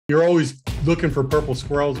You're always looking for purple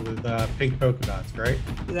squirrels with pink polka dots, right?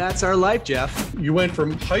 That's our life, Jeff. You went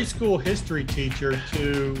from high school history teacher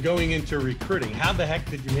to going into recruiting. How the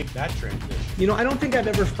heck did you make that transition? I don't think I've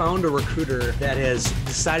ever found a recruiter that has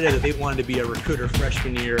decided that they wanted to be a recruiter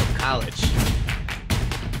freshman year of college.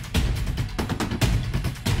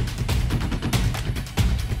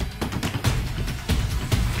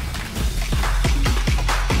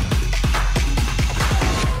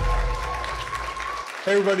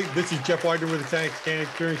 Hey everybody, this is Jeff Weidner with the 10X Candidate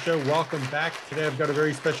Experience Show. Welcome back. Today I've got a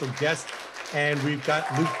very special guest, and we've got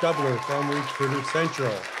Luke Doubler from Recruiter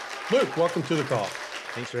Central. Luke, welcome to the call.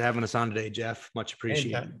 Thanks for having us on today, Jeff. Much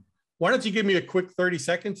appreciated. Why don't you give me a quick 30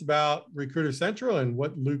 seconds about Recruiter Central and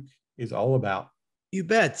what Luke is all about? You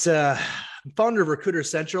bet. Founder of Recruiter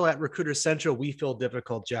Central. At Recruiter Central, we fill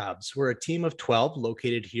difficult jobs. We're a team of 12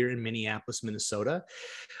 located here in Minneapolis, Minnesota.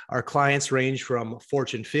 Our clients range from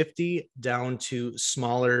Fortune 50 down to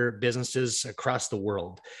smaller businesses across the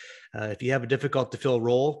world. If you have a difficult to fill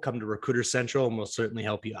role, come to Recruiter Central and we'll certainly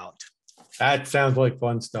help you out. That sounds like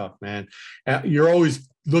fun stuff, man. You're always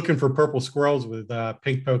looking for purple squirrels with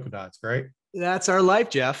pink polka dots, right? That's our life,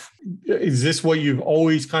 Jeff. Is this what you've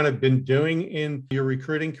always kind of been doing in your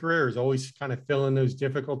recruiting career? Is always kind of filling those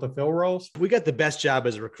difficult to fill roles? We got the best job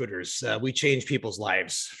as recruiters. We change people's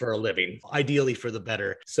lives for a living, ideally for the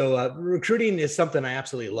better. So recruiting is something I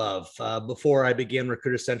absolutely love. Before I began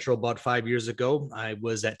Recruiter Central about 5 years ago, I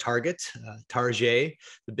was at Target, Target,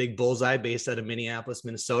 the big bullseye based out of Minneapolis,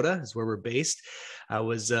 Minnesota is where we're based. I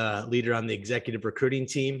was a leader on the executive recruiting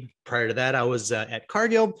team. Prior to that, I was at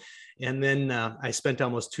Cargill. And then I spent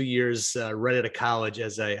almost 2 years right out of college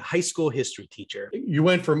as a high school history teacher. You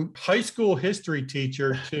went from high school history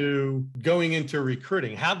teacher to going into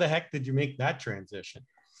recruiting. How the heck did you make that transition?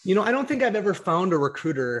 I don't think I've ever found a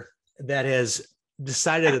recruiter that has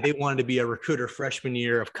decided that they wanted to be a recruiter freshman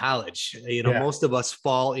year of college. Most of us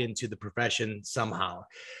fall into the profession somehow.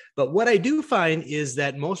 But what I do find is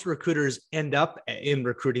that most recruiters end up in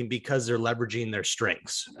recruiting because they're leveraging their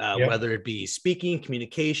strengths, whether it be speaking,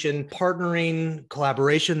 communication, partnering,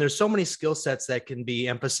 collaboration. There's so many skill sets that can be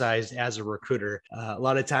emphasized as a recruiter. A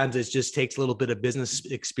lot of times it just takes a little bit of business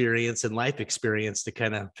experience and life experience to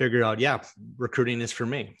kind of figure out, recruiting is for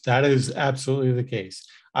me. That is absolutely the case.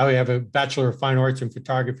 I have a Bachelor of Fine Arts in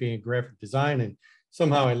Photography and Graphic Design, and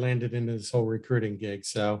somehow I landed into this whole recruiting gig.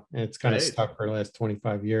 So it's kind of stuck for the last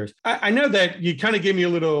 25 years. I know that you kind of gave me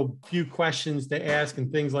a few questions to ask and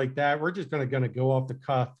things like that. We're just going to go off the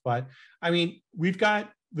cuff. But I mean, we've got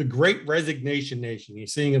the Great Resignation Nation. You're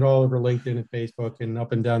seeing it all over LinkedIn and Facebook and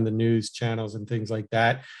up and down the news channels and things like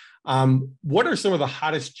that. What are some of the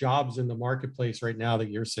hottest jobs in the marketplace right now that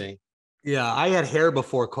you're seeing? Yeah, I had hair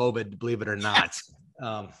before COVID, believe it or not.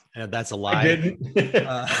 And that's a lie. I didn't.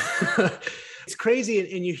 It's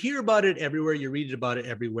crazy. And you hear about it everywhere. You read about it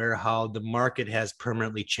everywhere, how the market has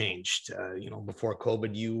permanently changed. Before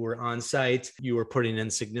COVID, you were on site, you were putting in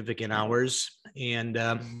significant hours, and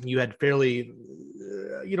you had fairly,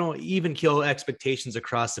 even keel expectations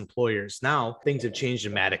across employers. Now things have changed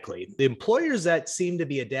dramatically. The employers that seem to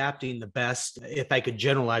be adapting the best, if I could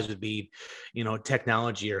generalize, would be,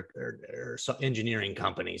 technology or engineering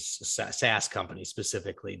companies, SaaS companies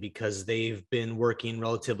specifically, because they've been working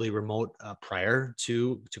relatively remote prior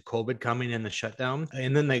to COVID coming and the shutdown.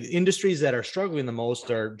 And then the industries that are struggling the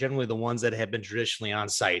most are generally the ones that have been traditionally on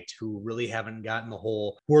site, who really haven't gotten the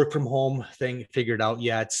whole work from home thing figured out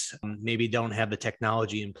yet, maybe don't have the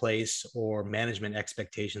technology in place or management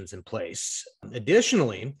expectations in place.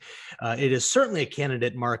 Additionally, it is certainly a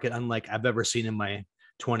candidate market unlike I've ever seen in my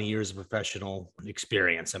 20 years of professional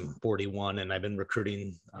experience. I'm 41 and I've been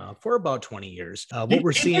recruiting for about 20 years. What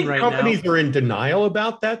we're seeing right now. Companies are in denial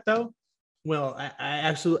about that though? Well,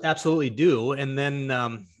 I absolutely do. And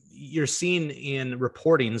then you're seeing in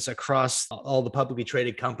reportings across all the publicly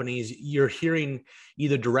traded companies, you're hearing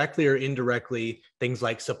either directly or indirectly things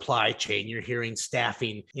like supply chain, you're hearing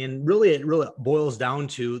staffing. And really, it really boils down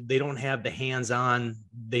to they don't have the hands-on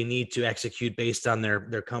they need to execute based on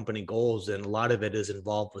their company goals. And a lot of it is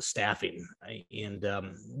involved with staffing. Right? And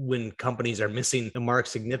when companies are missing the mark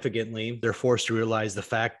significantly, they're forced to realize the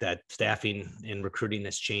fact that staffing and recruiting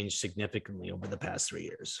has changed significantly over the past 3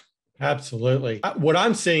 years. Absolutely. What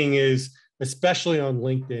I'm seeing is, especially on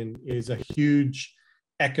LinkedIn, is a huge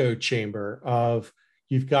echo chamber of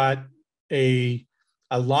you've got a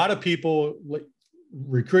lot of people,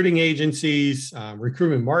 recruiting agencies,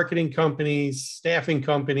 recruitment marketing companies, staffing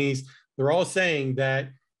companies. They're all saying that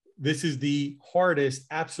this is the hardest,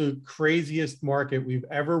 absolute craziest market we've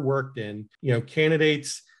ever worked in.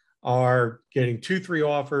 Candidates are getting 2-3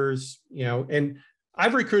 offers, and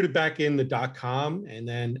I've recruited back in the .com and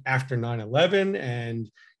then after 9/11 and,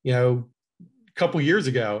 a couple years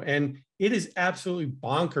ago. And it is absolutely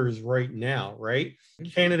bonkers right now, right?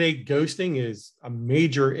 Candidate ghosting is a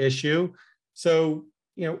major issue. So,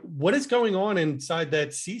 what is going on inside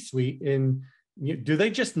that C-suite? And do they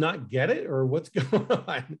just not get it, or what's going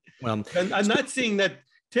on? Well, I'm not seeing that.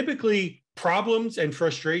 Typically problems and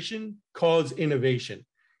frustration cause innovation,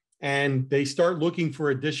 and they start looking for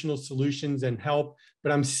additional solutions and help.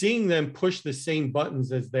 But I'm seeing them push the same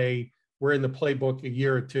buttons as they were in the playbook a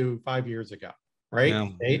year or two, 5 years ago, right? Yeah.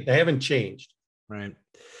 They haven't changed. Right.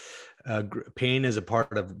 Pain is a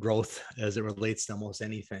part of growth as it relates to almost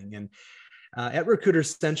anything. And at Recruiter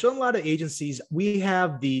Central, a lot of agencies, we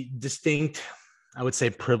have the distinct, I would say,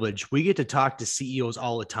 privilege. We get to talk to CEOs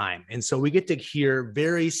all the time. And so we get to hear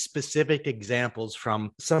very specific examples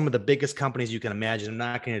from some of the biggest companies you can imagine. I'm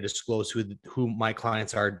not going to disclose who my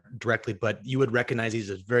clients are directly, but you would recognize these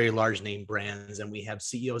as very large name brands. And we have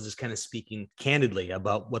CEOs just kind of speaking candidly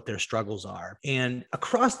about what their struggles are. And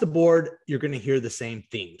across the board, you're going to hear the same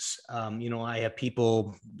themes. I have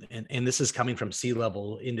people, and this is coming from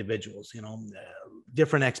C-level individuals,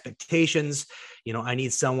 different expectations. I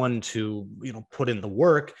need someone to, put in the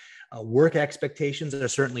work. Work expectations are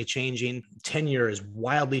certainly changing. Tenure is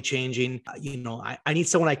wildly changing. I need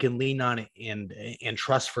someone I can lean on and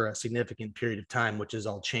trust for a significant period of time, which has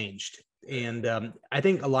all changed. And I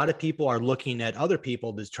think a lot of people are looking at other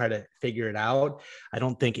people to try to figure it out. I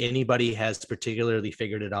don't think anybody has particularly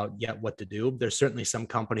figured it out yet what to do. There's certainly some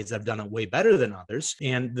companies that have done it way better than others.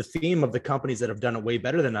 And the theme of the companies that have done it way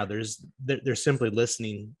better than others, they're simply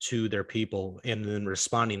listening to their people and then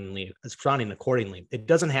responding accordingly. It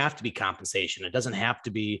doesn't have to be compensation. It doesn't have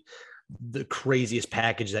to be the craziest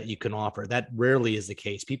package that you can offer. That rarely is the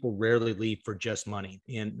case. People rarely leave for just money.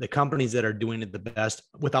 And the companies that are doing it the best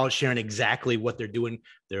without sharing exactly what they're doing,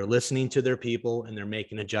 they're listening to their people and they're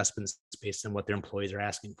making adjustments based on what their employees are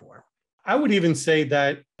asking for. I would even say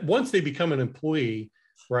that once they become an employee,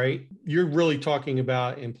 right, you're really talking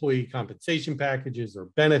about employee compensation packages or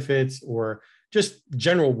benefits or just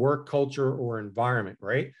general work culture or environment,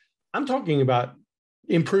 right? I'm talking about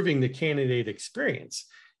improving the candidate experience.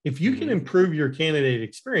 If you can improve your candidate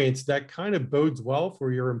experience, that kind of bodes well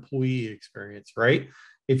for your employee experience, right?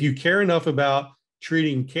 If you care enough about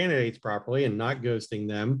treating candidates properly and not ghosting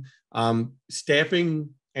them, staffing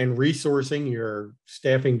and resourcing your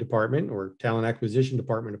staffing department or talent acquisition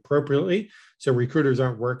department appropriately, so recruiters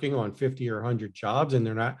aren't working on 50 or 100 jobs and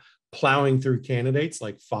they're not plowing through candidates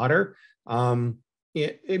like fodder.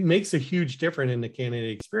 It makes a huge difference in the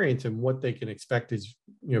candidate experience and what they can expect is,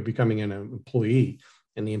 becoming an employee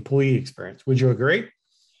and the employee experience. Would you agree?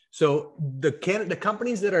 So the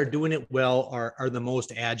companies that are doing it well are the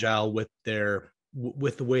most agile with the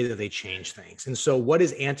way that they change things. And so what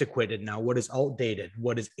is antiquated now, what is outdated,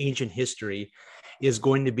 what is ancient history is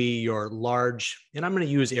going to be your large, and I'm going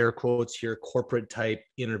to use air quotes here, corporate type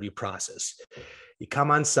interview process. You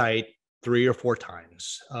come on site 3 or 4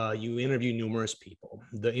 times. You interview numerous people.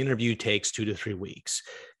 The interview takes 2 to 3 weeks.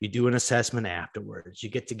 You do an assessment afterwards. You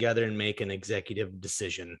get together and make an executive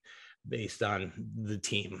decision based on the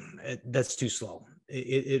team. That's too slow.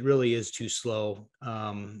 It really is too slow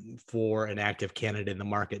for an active candidate in the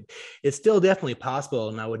market. It's still definitely possible,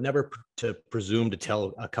 and I would never presume to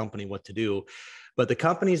tell a company what to do. But the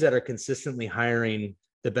companies that are consistently hiring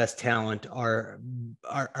the best talent are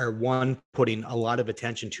one, putting a lot of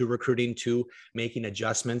attention to recruiting, 2, making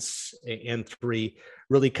adjustments, and 3,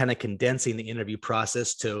 really kind of condensing the interview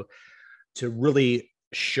process to really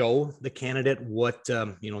show the candidate what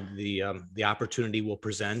the opportunity will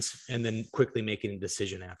present, and then quickly making a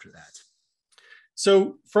decision after that.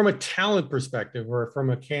 So from a talent perspective or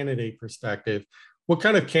from a candidate perspective, what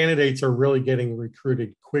kind of candidates are really getting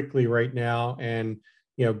recruited quickly right now and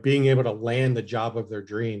being able to land the job of their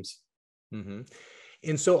dreams? Mm-hmm.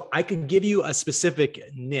 And so I could give you a specific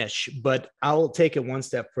niche, but I'll take it one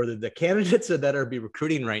step further. The candidates that are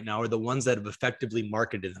recruiting right now are the ones that have effectively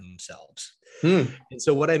marketed themselves. And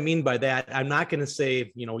so what I mean by that, I'm not going to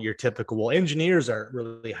say, your typical, well, engineers are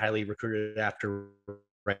really highly recruited after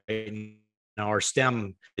right now, or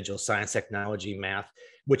STEM, digital science, technology, math,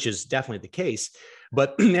 which is definitely the case.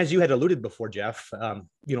 But as you had alluded before, Jeff,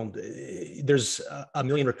 there's a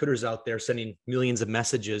million recruiters out there sending millions of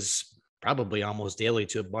messages, probably almost daily,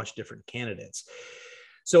 to a bunch of different candidates.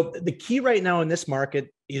 So the key right now in this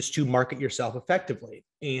market is to market yourself effectively.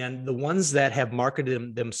 And the ones that have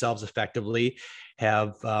marketed themselves effectively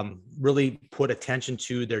have really put attention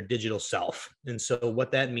to their digital self. And so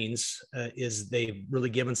what that means is they've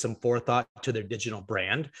really given some forethought to their digital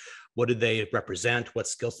brand. What do they represent? What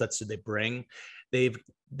skill sets do they bring?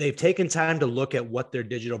 they've taken time to look at what their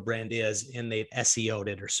digital brand is, and they've SEO'd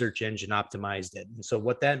it or search engine optimized it. And so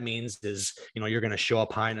what that means is, you're going to show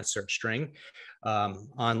up high in a search string on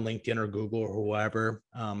LinkedIn or Google or whoever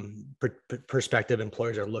prospective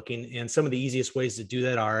employers are looking. And some of the easiest ways to do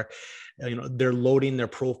that are, they're loading their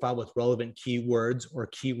profile with relevant keywords or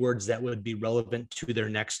keywords that would be relevant to their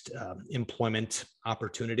next employment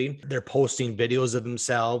opportunity. They're posting videos of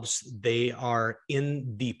themselves. They are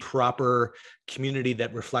in the proper community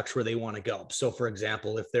that reflects where they want to go. So for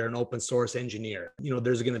example, if they're an open source engineer,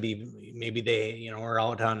 there's going to be, maybe they, are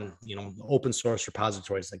out on, open source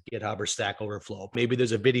repositories like GitHub or Stack Overflow. Maybe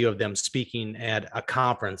there's a video of them speaking at a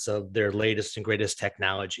conference of their latest and greatest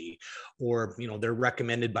technology, or, they're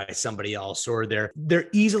recommended by somebody else, or they're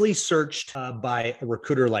easily searched by a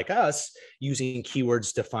recruiter like us using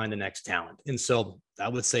keywords to find the next talent. And so I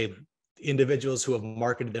would say individuals who have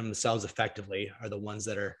marketed themselves effectively are the ones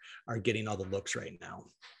that are getting all the looks right now.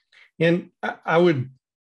 And I would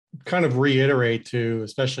kind of reiterate to,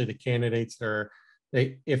 especially the candidates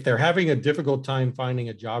if they're having a difficult time finding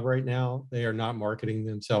a job right now, they are not marketing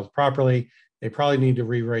themselves properly. They probably need to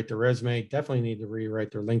rewrite their resume, definitely need to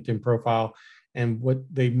rewrite their LinkedIn profile. And what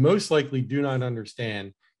they most likely do not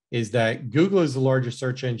understand is that Google is the largest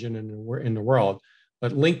search engine in the world,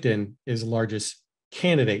 but LinkedIn is the largest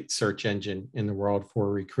candidate search engine in the world for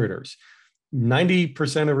recruiters.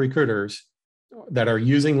 90% of recruiters that are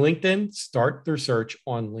using LinkedIn start their search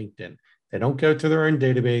on LinkedIn. They don't go to their own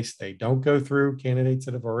database. They don't go through candidates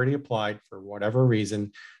that have already applied for whatever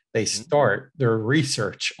reason. They start their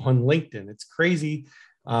research on LinkedIn. It's crazy,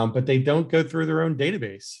 but they don't go through their own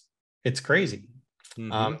database. It's crazy.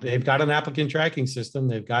 They've got an applicant tracking system.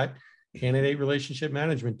 They've got candidate relationship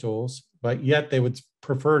management tools, but yet they would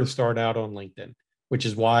prefer to start out on LinkedIn, which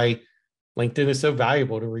is why LinkedIn is so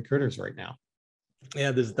valuable to recruiters right now.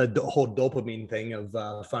 Yeah, there's the whole dopamine thing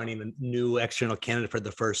of finding a new external candidate for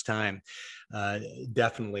the first time.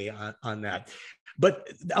 Definitely on that. But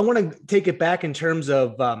I want to take it back in terms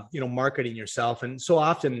of, marketing yourself. And so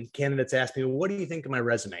often candidates ask me, well, what do you think of my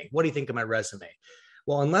resume? What do you think of my resume?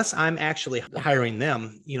 Well, unless I'm actually hiring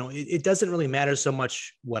them, it doesn't really matter so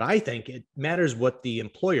much what I think. It matters what the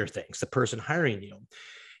employer thinks, the person hiring you.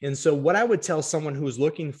 And so what I would tell someone who's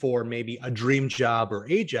looking for maybe a dream job or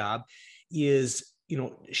a job is,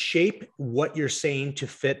 shape what you're saying to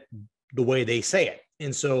fit the way they say it.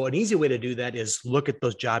 And so an easy way to do that is look at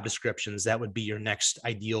those job descriptions. That would be your next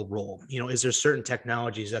ideal role. Is there certain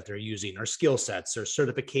technologies that they're using, or skill sets or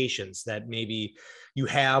certifications that maybe you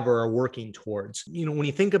have or are working towards? When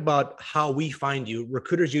you think about how we find you,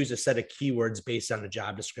 recruiters use a set of keywords based on the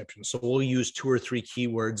job description. So we'll use 2 or 3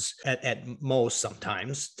 keywords at most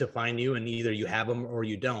sometimes to find you, and either you have them or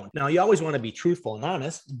you don't. Now, you always want to be truthful and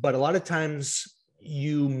honest, but a lot of times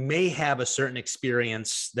you may have a certain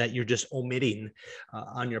experience that you're just omitting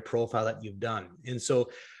on your profile that you've done. And so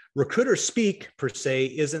recruiter speak per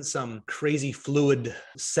se isn't some crazy fluid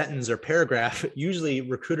sentence or paragraph. Usually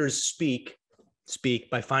recruiters speak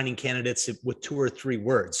by finding candidates with 2 or 3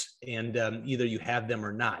 words, and either you have them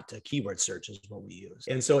or not. A keyword search is what we use.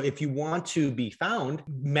 And so if you want to be found,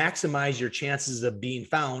 maximize your chances of being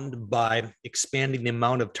found by expanding the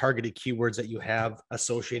amount of targeted keywords that you have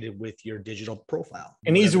associated with your digital profile.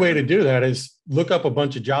 An easy way to do that is look up a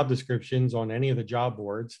bunch of job descriptions on any of the job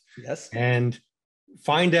boards. Yes. And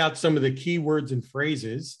find out some of the keywords and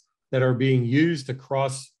phrases that are being used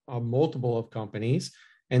across multiple of companies,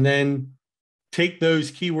 and then take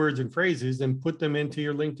those keywords and phrases and put them into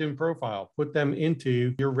your LinkedIn profile, put them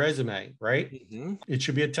into your resume, right? It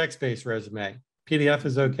should be a text-based resume. PDF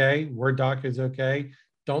is okay. Word doc is okay.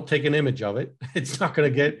 Don't take an image of it. It's not going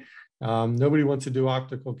to get, nobody wants to do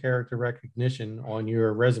optical character recognition on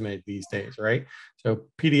your resume these days, right? So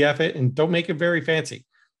PDF it and don't make it very fancy.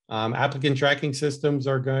 Applicant tracking systems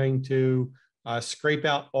are going to scrape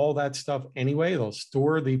out all that stuff anyway. They'll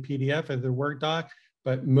store the PDF as a Word doc,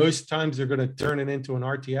 but most times they're going to turn it into an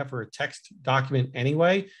RTF or a text document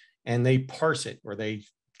anyway, and they parse it, or they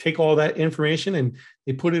take all that information and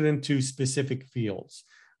they put it into specific fields.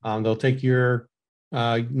 They'll take your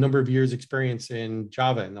number of years experience in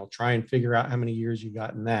Java, and they'll try and figure out how many years you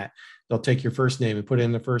got in that. They'll take your first name and put it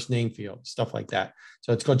in the first name field, stuff like that.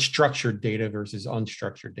 So it's called structured data versus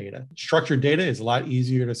unstructured data. Structured data is a lot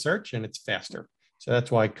easier to search and it's faster. So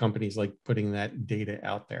that's why companies like putting that data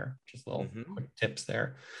out there. Just little quick tips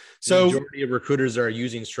there. So the majority of recruiters are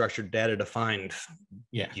using structured data to find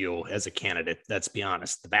you as a candidate. Let's be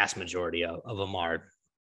honest, the vast majority of them are.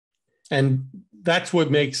 And that's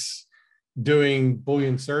what makes doing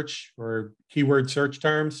Boolean search or keyword search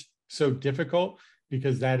terms so difficult,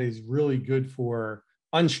 because that is really good for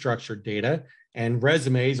unstructured data. And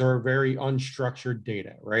resumes are very unstructured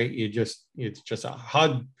data, right? It's just a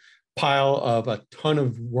hug pile of a ton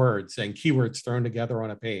of words and keywords thrown together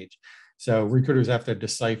on a page. So recruiters have to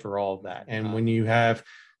decipher all of that. And when you have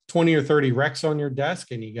 20 or 30 recs on your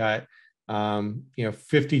desk and you got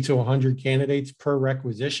 50 to 100 candidates per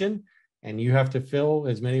requisition, and you have to fill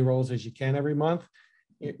as many roles as you can every month,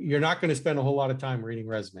 you're not going to spend a whole lot of time reading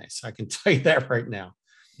resumes. I can tell you that right now.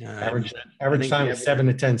 Average time is 7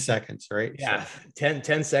 to 10 seconds, right? Yeah, so.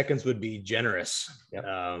 10 seconds would be generous.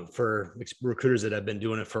 Yep. For recruiters that have been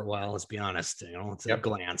doing it for a while, let's be honest, it's a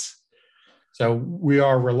glance. So we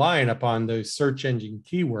are relying upon those search engine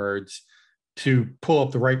keywords to pull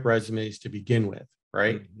up the right resumes to begin with,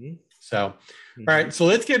 right? Mm-hmm. So, all right, so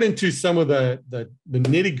let's get into some of the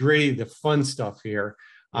nitty gritty, the fun stuff here.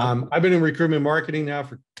 I've been in recruitment marketing now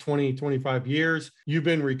for 20, 25 years. You've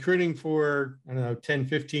been recruiting for, 10,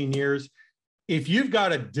 15 years. If you've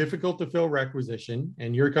got a difficult to fill requisition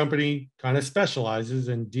and your company kind of specializes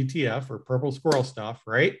in DTF or purple squirrel stuff,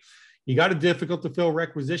 right? You got a difficult to fill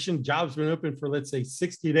requisition, job's been open for, let's say,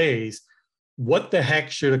 60 days. What the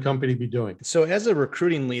heck should a company be doing? So as a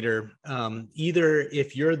recruiting leader, either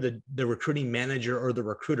if you're the recruiting manager or the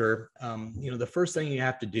recruiter, the first thing you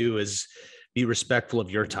have to do is be respectful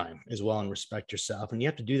of your time as well and respect yourself. And you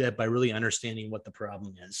have to do that by really understanding what the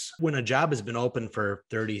problem is. When a job has been open for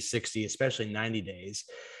 30, 60, especially 90 days,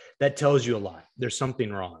 that tells you a lot. There's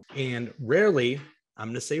something wrong. And rarely, I'm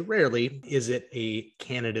going to say rarely, is it a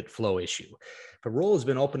candidate flow issue. If a role has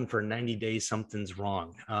been open for 90 days, something's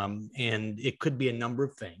wrong. And it could be a number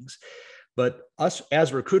of things. But us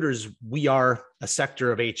as recruiters, we are a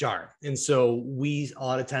sector of HR. And so we a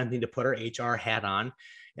lot of times need to put our HR hat on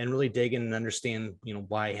and really dig in and understand,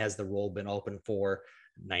 why has the role been open for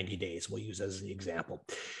 90 days? We'll use as the example.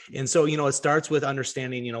 And so, it starts with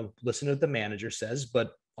understanding, listen to what the manager says,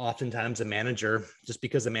 but oftentimes a manager, just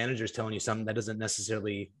because the manager is telling you something, that doesn't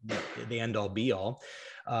necessarily the end all be all.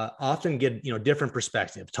 Often get, different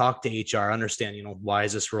perspective, talk to HR, understand, why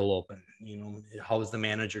is this role open? How is the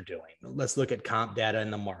manager doing? Let's look at comp data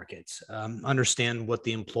in the markets, understand what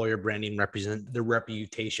the employer branding represent, the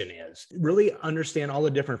reputation is, really understand all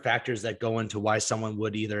the different factors that go into why someone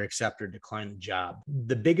would either accept or decline a job.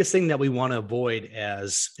 The biggest thing that we want to avoid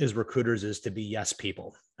as recruiters is to be yes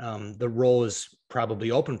people. The role is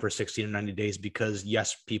probably open for 60 to 90 days because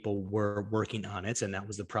yes, people were working on it. And that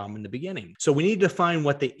was the problem in the beginning. So we need to find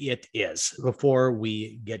what the it is before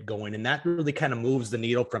we get going. And that really kind of moves the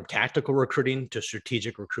needle from tactical recruiting to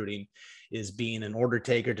strategic recruiting, is being an order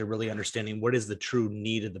taker to really understanding what is the true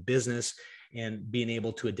need of the business and being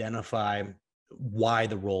able to identify why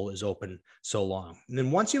the role is open so long. And then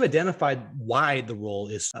once you've identified why the role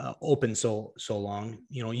is open so long,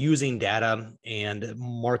 using data and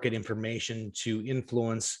market information to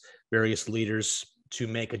influence various leaders to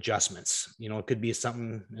make adjustments. It could be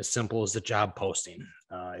something as simple as the job posting.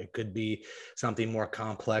 It could be something more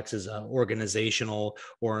complex as an organizational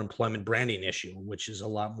or employment branding issue, which is a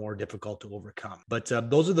lot more difficult to overcome. But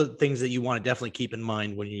those are the things that you want to definitely keep in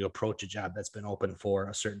mind when you approach a job that's been open for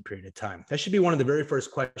a certain period of time. That should be one of the very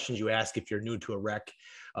first questions you ask if you're new to a rec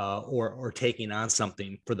or taking on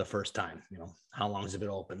something for the first time. How long has it been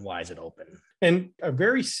open? Why is it open? And a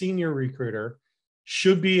very senior recruiter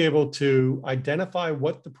should be able to identify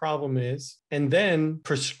what the problem is and then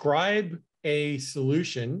prescribe a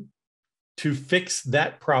solution to fix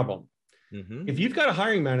that problem. Mm-hmm. If you've got a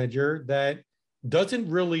hiring manager that doesn't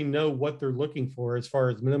really know what they're looking for as far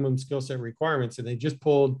as minimum skill set requirements, and they just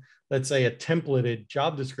pulled, let's say, a templated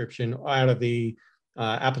job description out of the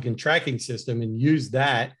applicant tracking system and used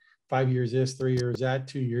that 5 years this, 3 years that,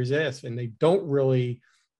 2 years this, and they don't really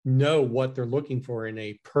know what they're looking for in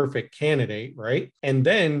a perfect candidate, right? And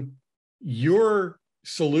then your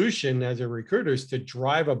solution as a recruiter is to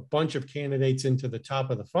drive a bunch of candidates into the top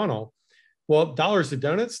of the funnel. Well, dollars to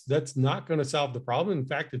donuts, that's not going to solve the problem. In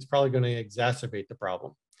fact, it's probably going to exacerbate the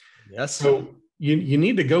problem. Yes. So you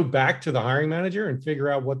need to go back to the hiring manager and figure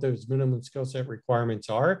out what those minimum skill set requirements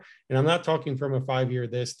are. And I'm not talking from a 5 year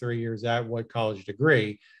this, 3 years that, what college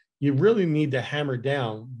degree. You really need to hammer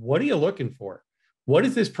down, what are you looking for? What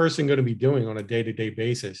is this person going to be doing on a day-to-day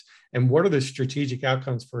basis? And what are the strategic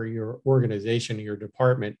outcomes for your organization, your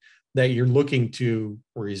department that you're looking to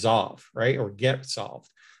resolve, right? Or get solved?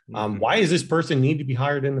 Why does this person need to be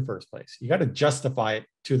hired in the first place? You got to justify it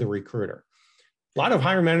to the recruiter. A lot of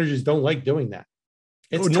hiring managers don't like doing that.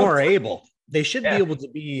 Nor are able. They should be able to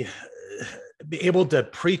be able to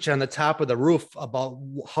preach on the top of the roof about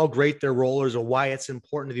how great their role is or why it's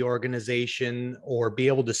important to the organization, or be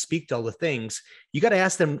able to speak to all the things. You got to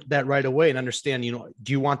ask them that right away and understand,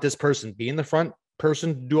 do you want this person be in the front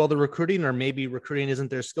person to do all the recruiting, or maybe recruiting isn't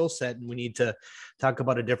their skill set and we need to talk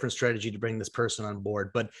about a different strategy to bring this person on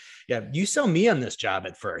board. But yeah, you sell me on this job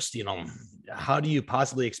at first. How do you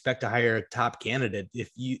possibly expect to hire a top candidate if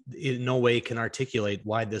you in no way can articulate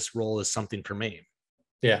why this role is something for me?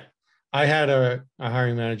 Yeah. I had a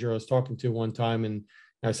hiring manager I was talking to one time, and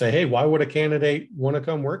I say, hey, why would a candidate want to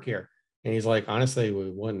come work here? And he's like, honestly,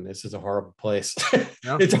 we wouldn't. This is a horrible place.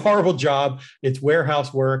 No. It's a horrible job. It's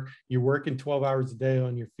warehouse work. You're working 12 hours a day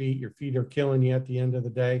on your feet. Your feet are killing you at the end of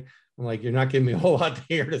the day. I'm like, you're not giving me a whole lot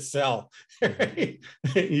here to sell. Right?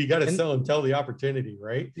 You got to sell and tell the opportunity,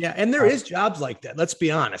 right? Yeah. And there is jobs like that. Let's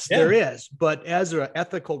be honest. Yeah. There is. But as an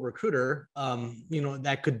ethical recruiter,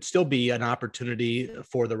 that could still be an opportunity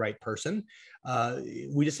for the right person.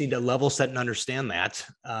 We just need to level set and understand that,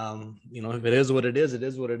 if it is what it is, it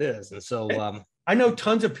is what it is. And so I know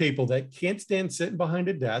tons of people that can't stand sitting behind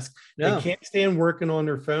a desk. No. They can't stand working on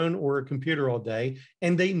their phone or a computer all day,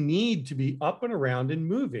 and they need to be up and around and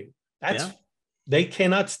moving. They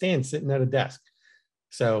cannot stand sitting at a desk.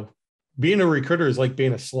 So being a recruiter is like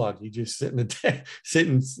being a slug. You just sit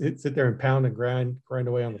sit there and pound and grind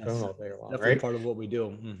away on the phone all day long. Definitely right? Part of what we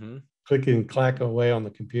do. Mm-hmm. Click and clack away on the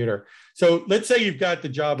computer. So let's say you've got the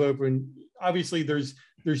job open. Obviously, there's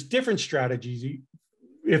different strategies.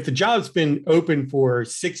 If the job's been open for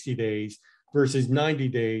 60 days versus 90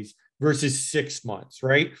 days versus 6 months,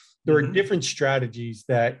 right? There are different strategies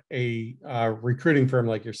that a recruiting firm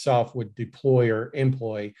like yourself would deploy or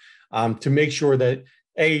employ to make sure that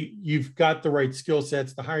you've got the right skill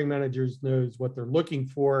sets, the hiring managers knows what they're looking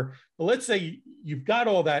for. But let's say you've got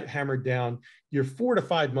all that hammered down, you're 4 to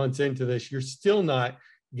 5 months into this, you're still not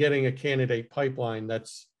getting a candidate pipeline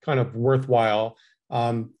that's kind of worthwhile.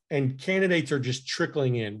 And candidates are just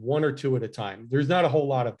trickling in 1 or 2 at a time. There's not a whole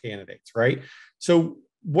lot of candidates, right? So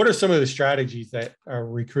what are some of the strategies that a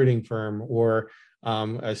recruiting firm or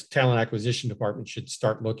a talent acquisition department should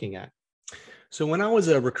start looking at? So when I was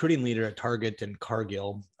a recruiting leader at Target and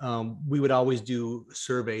Cargill, we would always do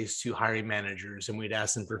surveys to hiring managers, and we'd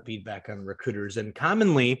ask them for feedback on recruiters. And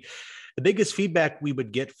commonly, the biggest feedback we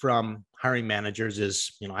would get from hiring managers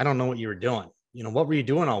is, I don't know what you were doing. What were you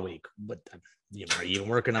doing all week? Are you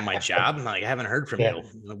working on my job? I haven't heard from you.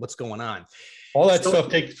 What's going on? All that stuff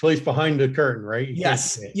takes place behind the curtain, right?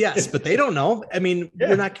 Yes, but they don't know.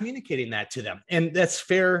 We're not communicating that to them. And that's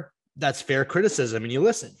fair. That's fair criticism, and you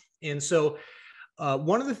listen. And so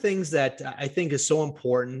one of the things that I think is so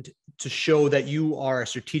important to show that you are a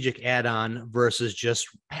strategic add-on versus just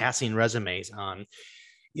passing resumes on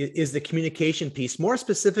is the communication piece. More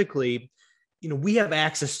specifically, we have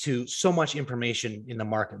access to so much information in the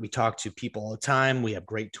market. We talk to people all the time. We have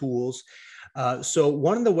great tools. So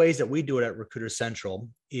one of the ways that we do it at Recruiter Central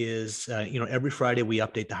is, every Friday we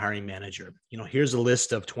update the hiring manager. Here's a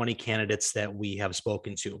list of 20 candidates that we have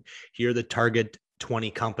spoken to. Here are the target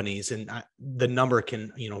 20 companies, and the number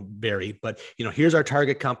can, vary, but, here's our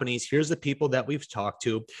target companies. Here's the people that we've talked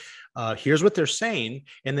to. Here's what they're saying.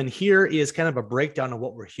 And then here is kind of a breakdown of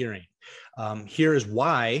what we're hearing. Here is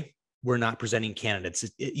why we're not presenting candidates.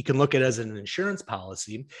 You can look at it as an insurance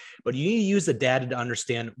policy, but you need to use the data to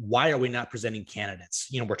understand, why are we not presenting candidates?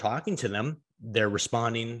 We're talking to them, they're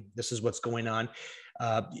responding, this is what's going on.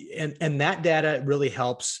 And that data really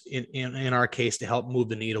helps in our case to help move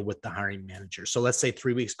the needle with the hiring manager. So let's say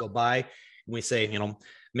 3 weeks go by and we say,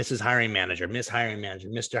 Mrs. Hiring Manager, Miss Hiring Manager,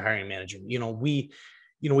 Mr. Hiring Manager,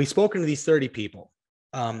 we've spoken to these 30 people.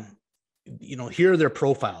 Here are their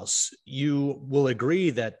profiles. You will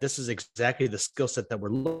agree that this is exactly the skill set that we're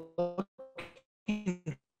looking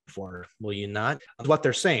for, will you not? What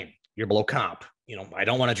they're saying, you're below comp. I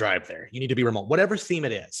don't want to drive there. You need to be remote, whatever theme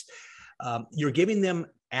it is. You're giving them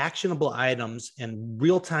actionable items and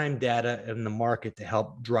real-time data in the market to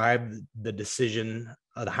help drive the decision,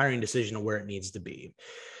 the hiring decision of where it needs to be.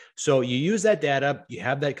 So you use that data, you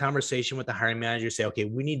have that conversation with the hiring manager, say, okay,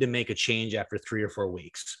 we need to make a change after 3 or 4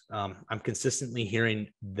 weeks. I'm consistently hearing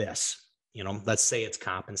this, let's say it's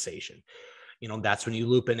compensation. That's when you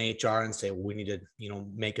loop in HR and say, well, we need to,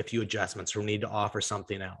 make a few adjustments, or we need to offer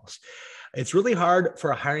something else. It's really hard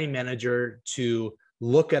for a hiring manager to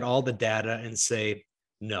look at all the data and say,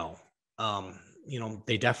 no.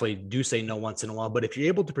 They definitely do say no once in a while, but if you're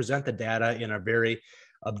able to present the data in a very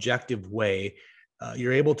objective way,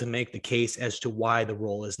 you're able to make the case as to why the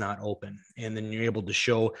role is not open. And then you're able to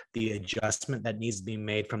show the adjustment that needs to be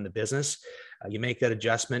made from the business. You make that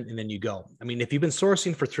adjustment and then you go. If you've been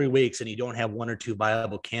sourcing for 3 weeks and you don't have 1 or 2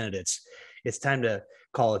 viable candidates, it's time to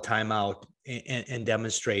call a timeout and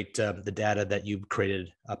demonstrate the data that you've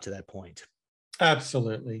created up to that point.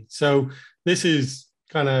 Absolutely. So this is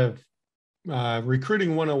kind of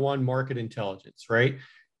recruiting 101 market intelligence, right?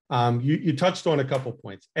 You touched on a couple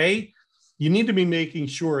points. A, you need to be making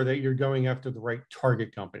sure that you're going after the right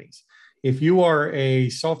target companies. If you are a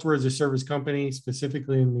software as a service company,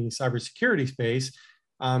 specifically in the cybersecurity space,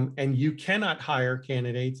 and you cannot hire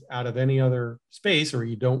candidates out of any other space, or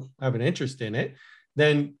you don't have an interest in it,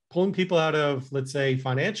 then pulling people out of, let's say,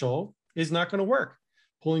 financial is not going to work.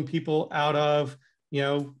 Pulling people out of,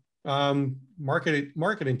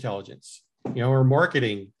 market intelligence, or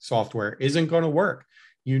marketing software isn't going to work.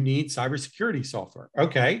 You need cybersecurity software.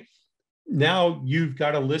 Okay. Now you've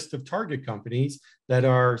got a list of target companies that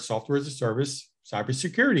are software as a service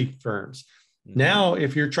cybersecurity firms. Mm-hmm. Now,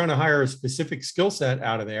 if you're trying to hire a specific skill set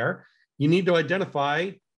out of there, you need to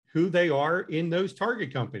identify who they are in those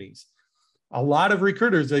target companies. A lot of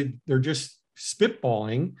recruiters, they're just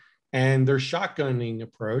spitballing, and their shotgunning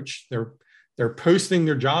approach. They're posting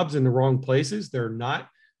their jobs in the wrong places. They're not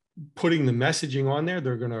putting the messaging on there.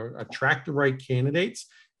 They're going to attract the right candidates.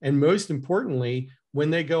 And most importantly, when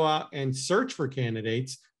they go out and search for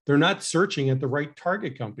candidates, they're not searching at the right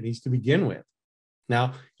target companies to begin with.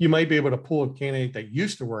 Now, you might be able to pull a candidate that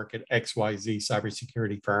used to work at XYZ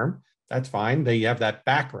cybersecurity firm. That's fine. They have that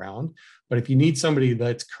background. But if you need somebody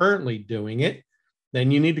that's currently doing it,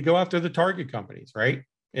 then you need to go after the target companies, right?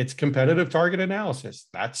 It's competitive target analysis.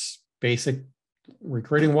 That's basic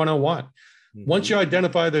recruiting 101. Mm-hmm. Once you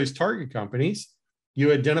identify those target companies,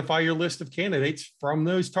 you identify your list of candidates from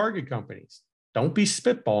those target companies. Don't be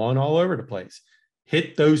spitballing all over the place.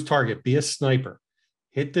 Hit those target, be a sniper.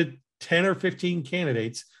 Hit the 10 or 15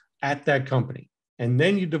 candidates at that company. And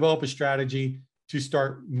then you develop a strategy to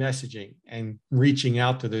start messaging and reaching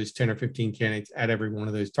out to those 10 or 15 candidates at every one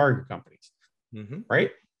of those target companies. Mm-hmm.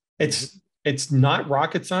 Right? It's not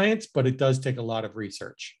rocket science, but it does take a lot of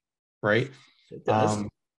research, right? It does.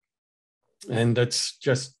 And that's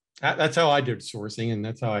how I did sourcing, and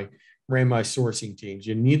that's how I ran my sourcing teams.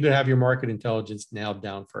 You need to have your market intelligence nailed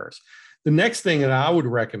down first. The next thing that I would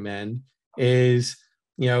recommend is,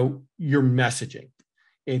 your messaging.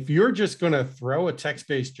 If you're just going to throw a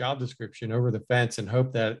text-based job description over the fence and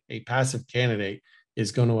hope that a passive candidate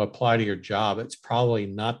is going to apply to your job, it's probably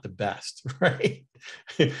not the best, right?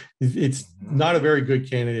 It's not a very good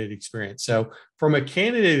candidate experience. So from a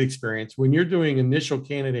candidate experience, when you're doing initial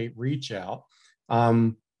candidate reach out,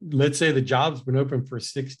 let's say the job's been open for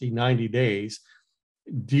 60, 90 days.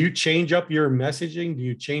 Do you change up your messaging? Do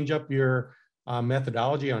you change up your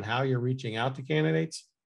methodology on how you're reaching out to candidates?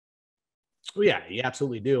 Well, yeah, you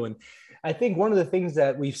absolutely do. And I think one of the things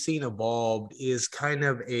that we've seen evolved is kind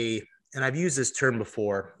of and I've used this term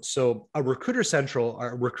before. So a recruiter central, or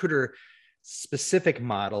a recruiter specific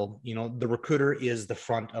model, the recruiter is the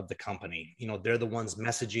front of the company. They're the ones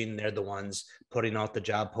messaging, they're the ones putting out the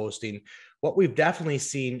job posting. What we've definitely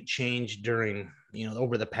seen change during,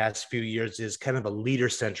 over the past few years is kind of a leader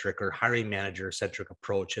centric or hiring manager centric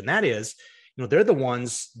approach. And that is, they're the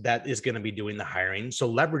ones that is going to be doing the hiring. So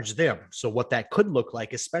leverage them. So what that could look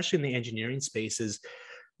like, especially in the engineering space, is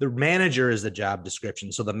the manager is the job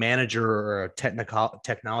description. So the manager or a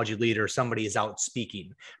technology leader, somebody is out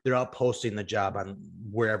speaking. They're out posting the job on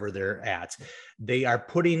wherever they're at. They are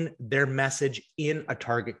putting their message in a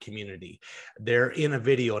target community. They're in a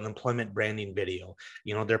video, an employment branding video.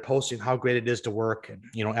 They're posting how great it is to work,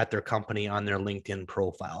 at their company on their LinkedIn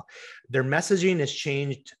profile. Their messaging has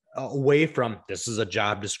changed away from this is a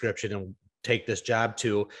job description and take this job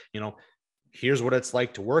to, here's what it's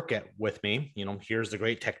like to work with me. Here's the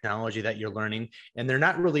great technology that you're learning. And they're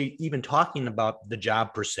not really even talking about the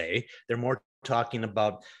job per se. They're more talking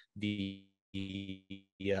about the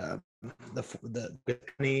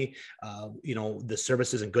company, the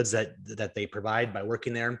services and goods that they provide by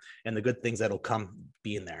working there, and the good things that'll come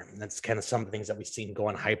being there. And that's kind of some of the things that we've seen go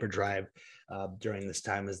on hyperdrive during this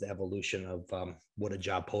time, is the evolution of what a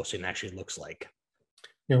job posting actually looks like.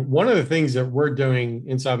 One of the things that we're doing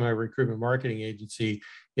inside my recruitment marketing agency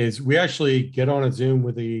is we actually get on a Zoom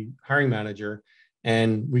with the hiring manager,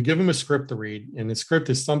 and we give them a script to read. And the script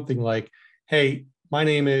is something like, hey, my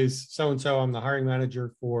name is so-and-so. I'm the hiring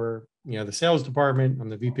manager for, the sales department. I'm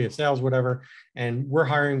the VP of sales, whatever. And we're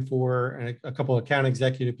hiring for a couple of account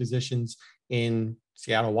executive positions in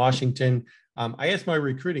Seattle, Washington. I asked my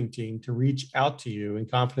recruiting team to reach out to you in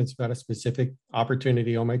confidence about a specific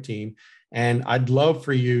opportunity on my team. And I'd love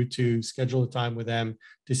for you to schedule a time with them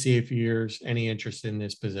to see if there's any interest in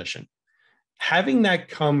this position. Having that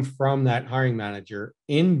come from that hiring manager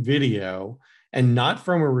in video and not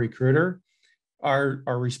from a recruiter, our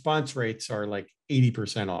response rates are like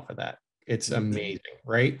 80% off of that. It's amazing,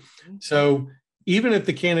 right? So even if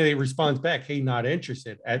the candidate responds back, hey, not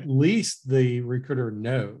interested, at least the recruiter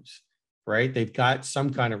knows right? They've got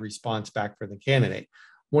some kind of response back for the candidate.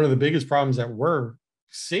 One of the biggest problems that we're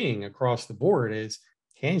seeing across the board is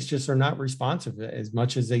candidates just are not responsive as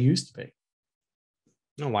much as they used to be.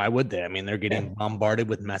 No, why would they? I mean, they're getting bombarded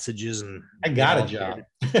with messages, and I got a job.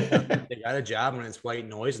 They got a job, and it's white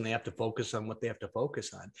noise, and they have to focus on what they have to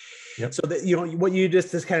focus on. Yep. So that, you know, what you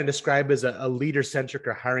just kind of described as a leader-centric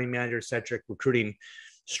or hiring manager-centric recruiting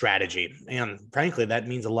strategy. And frankly, that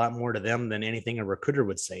means a lot more to them than anything a recruiter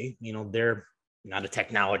would say. You know, they're not a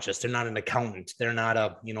technologist, they're not an accountant, they're not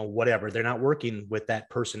a, you know, whatever. They're not working with that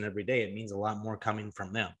person every day. It means a lot more coming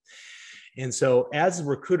from them. And so as a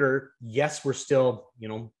recruiter, yes, we're still, you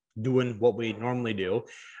know, doing what we normally do,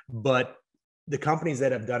 but the companies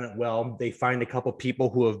that have done it well, they find a couple people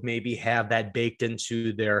who have maybe have that baked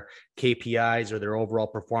into their KPIs or their overall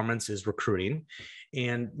performance is recruiting.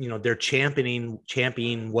 And, you know, they're championing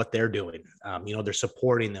what they're doing. You know, they're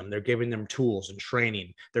supporting them. They're giving them tools and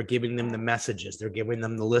training. They're giving them the messages. They're giving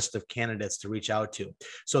them the list of candidates to reach out to.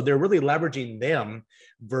 So they're really leveraging them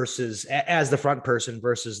versus as the front person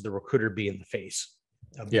versus the recruiter being the face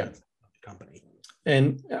of the company.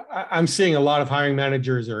 And I'm seeing a lot of hiring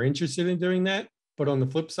managers are interested in doing that. But on the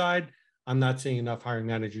flip side, I'm not seeing enough hiring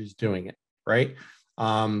managers doing it, right?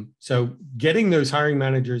 So getting those hiring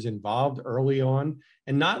managers involved early on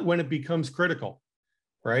and not when it becomes critical,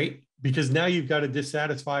 right? Because now you've got a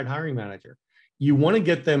dissatisfied hiring manager. You want to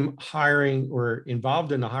get them hiring or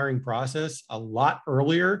involved in the hiring process a lot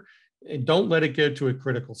earlier. And don't let it go to a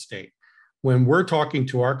critical state. When we're talking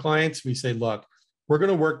to our clients, we say, look, we're going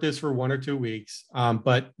to work this for 1 or 2 weeks,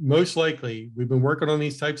 but most likely we've been working on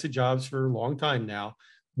these types of jobs for a long time now.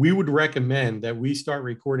 We would recommend that we start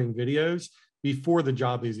recording videos before the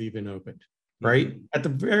job is even opened, right?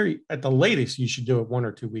 Mm-hmm. At the latest, you should do it 1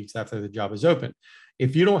 or 2 weeks after the job is open.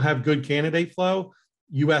 If you don't have good candidate flow,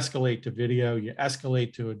 you escalate to video, you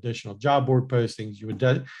escalate to additional job board postings.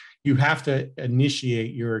 You have to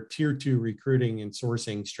initiate your tier 2 recruiting and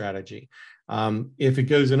sourcing strategy. If it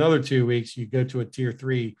goes another 2 weeks, you go to a tier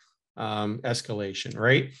 3 escalation,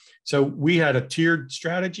 right? So we had a tiered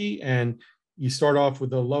strategy, and you start off with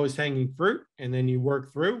the lowest hanging fruit, and then you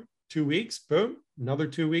work through 2 weeks, boom, another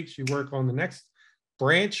 2 weeks, you work on the next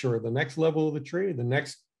branch or the next level of the tree, the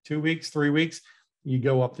next 2 weeks, 3 weeks, you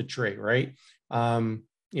go up the tree, right? You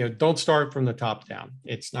know, don't start from the top down.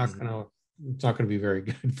 It's not going to be very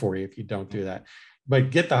good for you if you don't do that,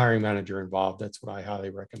 but get the hiring manager involved. That's what I highly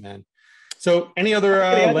recommend. So any other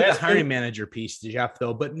last hiring manager piece, Jeff,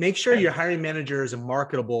 though, but make sure your hiring manager is a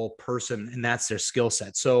marketable person and that's their skill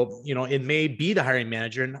set. So, you know, it may be the hiring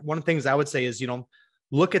manager. And one of the things I would say is, you know,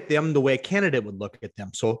 look at them the way a candidate would look at them.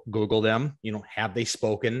 So Google them, you know, have they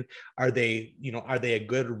spoken? Are they a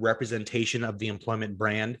good representation of the employment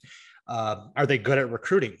brand? Are they good at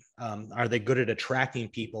recruiting? Are they good at attracting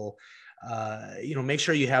people? You know, make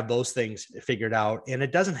sure you have those things figured out. And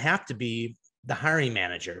it doesn't have to be the hiring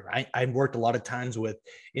manager. I've worked a lot of times with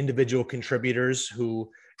individual contributors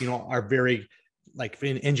who, you know, are very, like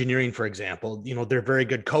in engineering, for example, you know, they're very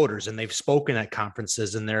good coders and they've spoken at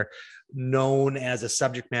conferences and they're known as a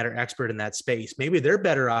subject matter expert in that space. Maybe they're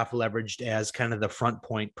better off leveraged as kind of the front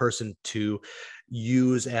point person to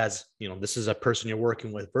use as, you know, this is a person you're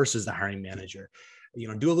working with versus the hiring manager. You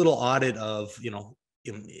know, do a little audit of,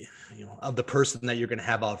 of the person that you're going to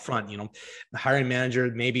have out front. You know, the hiring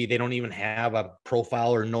manager, maybe they don't even have a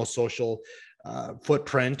profile or no social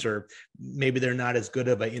footprint, or maybe they're not as good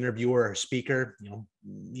of an interviewer or speaker. You know,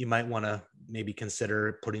 you might want to maybe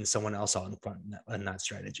consider putting someone else out in front in that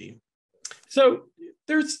strategy. So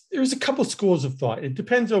there's a couple schools of thought. It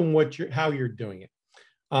depends on how you're doing it.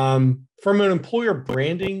 From an employer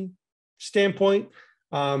branding standpoint,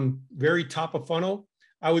 very top of funnel,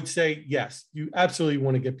 I would say, yes, you absolutely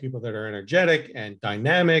want to get people that are energetic and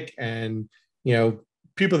dynamic and, you know,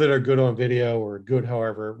 people that are good on video or good,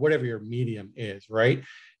 however, whatever your medium is, right?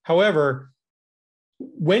 However,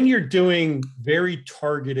 when you're doing very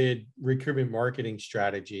targeted recruitment marketing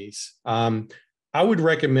strategies, I would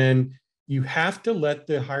recommend you have to let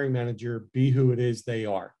the hiring manager be who it is they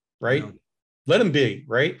are, right? Yeah. Let them be,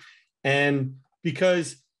 right? And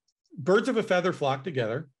because birds of a feather flock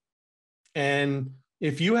together. And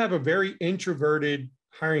if you have a very introverted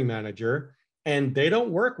hiring manager and they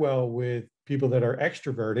don't work well with people that are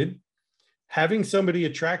extroverted, having somebody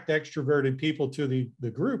attract extroverted people to the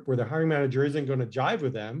group where the hiring manager isn't going to jive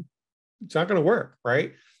with them, it's not going to work,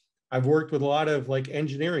 right? I've worked with a lot of like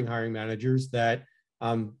engineering hiring managers that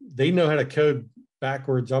they know how to code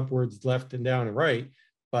backwards, upwards, left and down and right,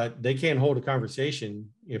 but they can't hold a conversation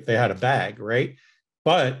if they had a bag, right?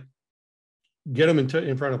 But get them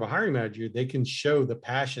in front of a hiring manager, they can show the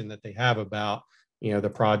passion that they have about the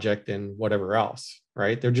project and whatever else,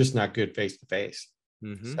 right? They're just not good face to face.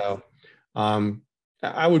 So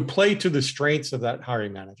I would play to the strengths of that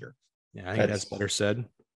hiring manager. Yeah, I think that's better said.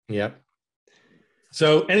 Yep.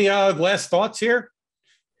 So any last thoughts here?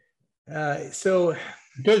 So it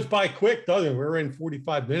goes by quick, doesn't it? We're in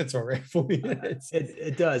 45 minutes already. 40 minutes.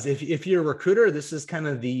 It does. If you're a recruiter, this is kind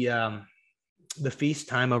of the feast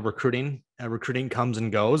time of recruiting. Recruiting comes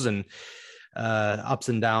and goes, and ups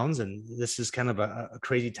and downs, and this is kind of a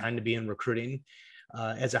crazy time to be in recruiting.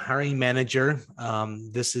 As a hiring manager,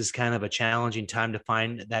 this is kind of a challenging time to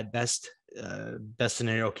find that best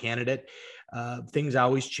scenario candidate. Things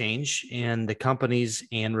always change, and the companies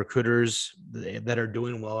and recruiters that are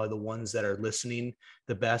doing well are the ones that are listening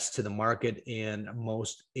the best to the market and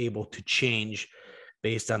most able to change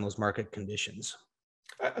based on those market conditions.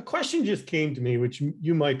 A question just came to me, which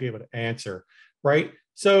you might be able to answer, right?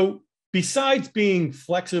 So besides being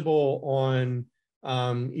flexible on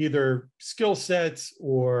either skill sets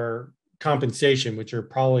or compensation, which are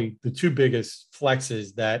probably the two biggest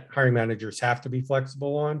flexes that hiring managers have to be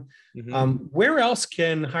flexible on, where else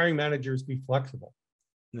can hiring managers be flexible?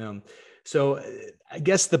 So I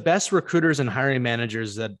guess the best recruiters and hiring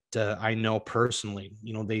managers that I know personally,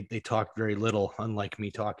 they talk very little, unlike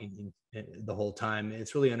me talking the whole time.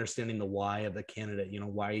 It's really understanding the why of the candidate.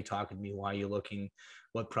 Why are you talking to me? Why are you looking?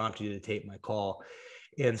 What prompted you to take my call?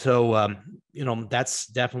 And so, that's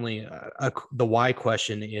definitely the why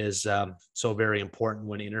question is so very important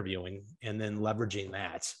when interviewing, and then leveraging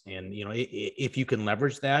that. And, if you can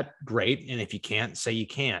leverage that, great. And if you can't, say you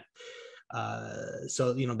can't.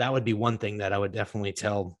 So, that would be one thing that I would definitely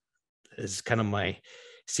tell is kind of my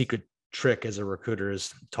secret trick as a recruiter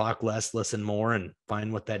is talk less, listen more, and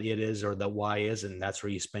find what that it is or the why is. And that's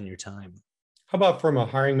where you spend your time. How about from a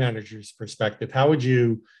hiring manager's perspective? How would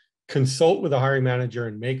you consult with a hiring manager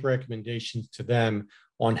and make recommendations to them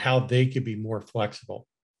on how they could be more flexible?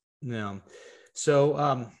 Yeah.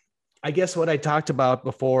 So, I guess what I talked about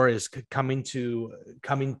before is coming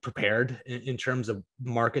prepared in terms of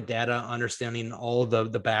market data, understanding all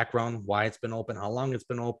the background, why it's been open, how long it's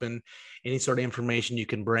been open, any sort of information you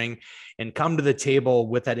can bring, and come to the table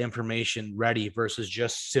with that information ready versus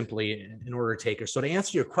just simply an order taker. So to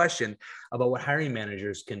answer your question about what hiring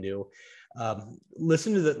managers can do,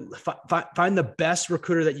 listen to find the best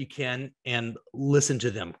recruiter that you can and listen to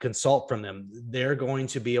them, consult from them. They're going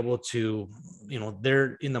to be able to,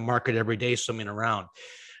 they're in the market every day, swimming around.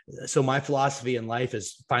 So my philosophy in life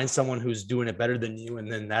is find someone who's doing it better than you. And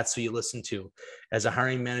then that's who you listen to. As a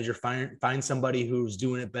hiring manager, find somebody who's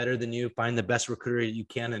doing it better than you, find the best recruiter you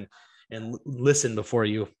can, and listen before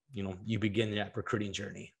you begin that recruiting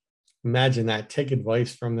journey. Imagine that. Take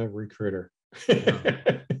advice from the recruiter.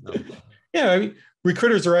 No. Yeah, I mean,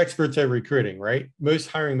 recruiters are experts at recruiting, right? Most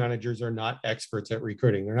hiring managers are not experts at right.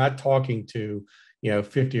 They're not talking to,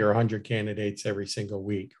 50 or 100 candidates every single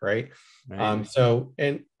week, right? So,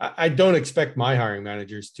 and I don't expect my hiring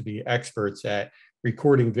managers to be experts at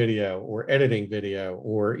recording video or editing video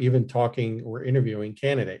or even talking or interviewing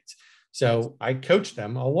candidates. So I coach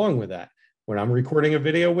them along with that. When I'm recording a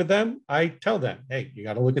video with them, I tell them, hey, you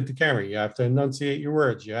got to look at the camera. You have to enunciate your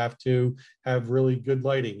words. You have to have really good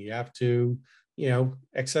lighting. You have to,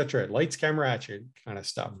 et cetera, lights, camera, action kind of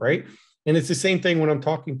stuff, right? And it's the same thing when I'm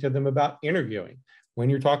talking to them about interviewing. When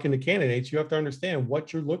you're talking to candidates, you have to understand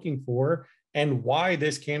what you're looking for and why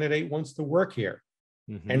this candidate wants to work here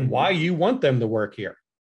and why you want them to work here.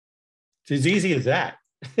 It's as easy as that.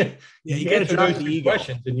 Yeah, you got to drop the ego.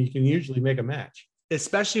 Questions and you can usually make a match.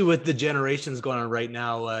 Especially with the generations going on right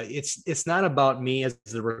now, it's not about me as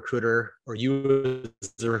the recruiter or you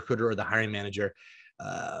as the recruiter or the hiring manager.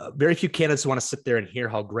 Very few candidates want to sit there and hear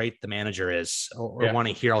how great the manager is or want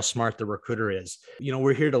to hear how smart the recruiter is.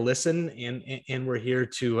 We're here to listen and we're here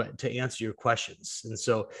to answer your questions. And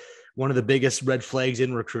so one of the biggest red flags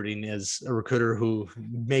in recruiting is a recruiter who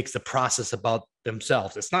makes the process about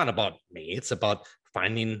themselves. It's not about me. It's about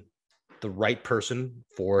finding the right person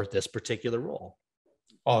for this particular role.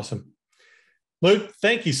 Awesome. Luke,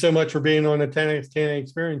 thank you so much for being on the 10x10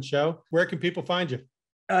 Experience Show. Where can people find you?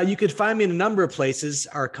 You could find me in a number of places.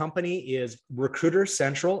 Our company is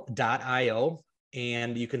recruitercentral.io,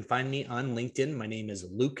 and you can find me on LinkedIn. My name is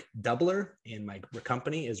Luke Doubler, and my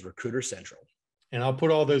company is Recruiter Central. And I'll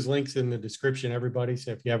put all those links in the description, everybody.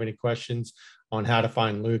 So if you have any questions on how to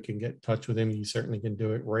find Luke and get in touch with him, you certainly can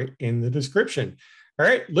do it right in the description. All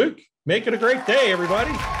right, Luke, make it a great day,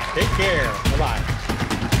 everybody. Take care. Bye-bye.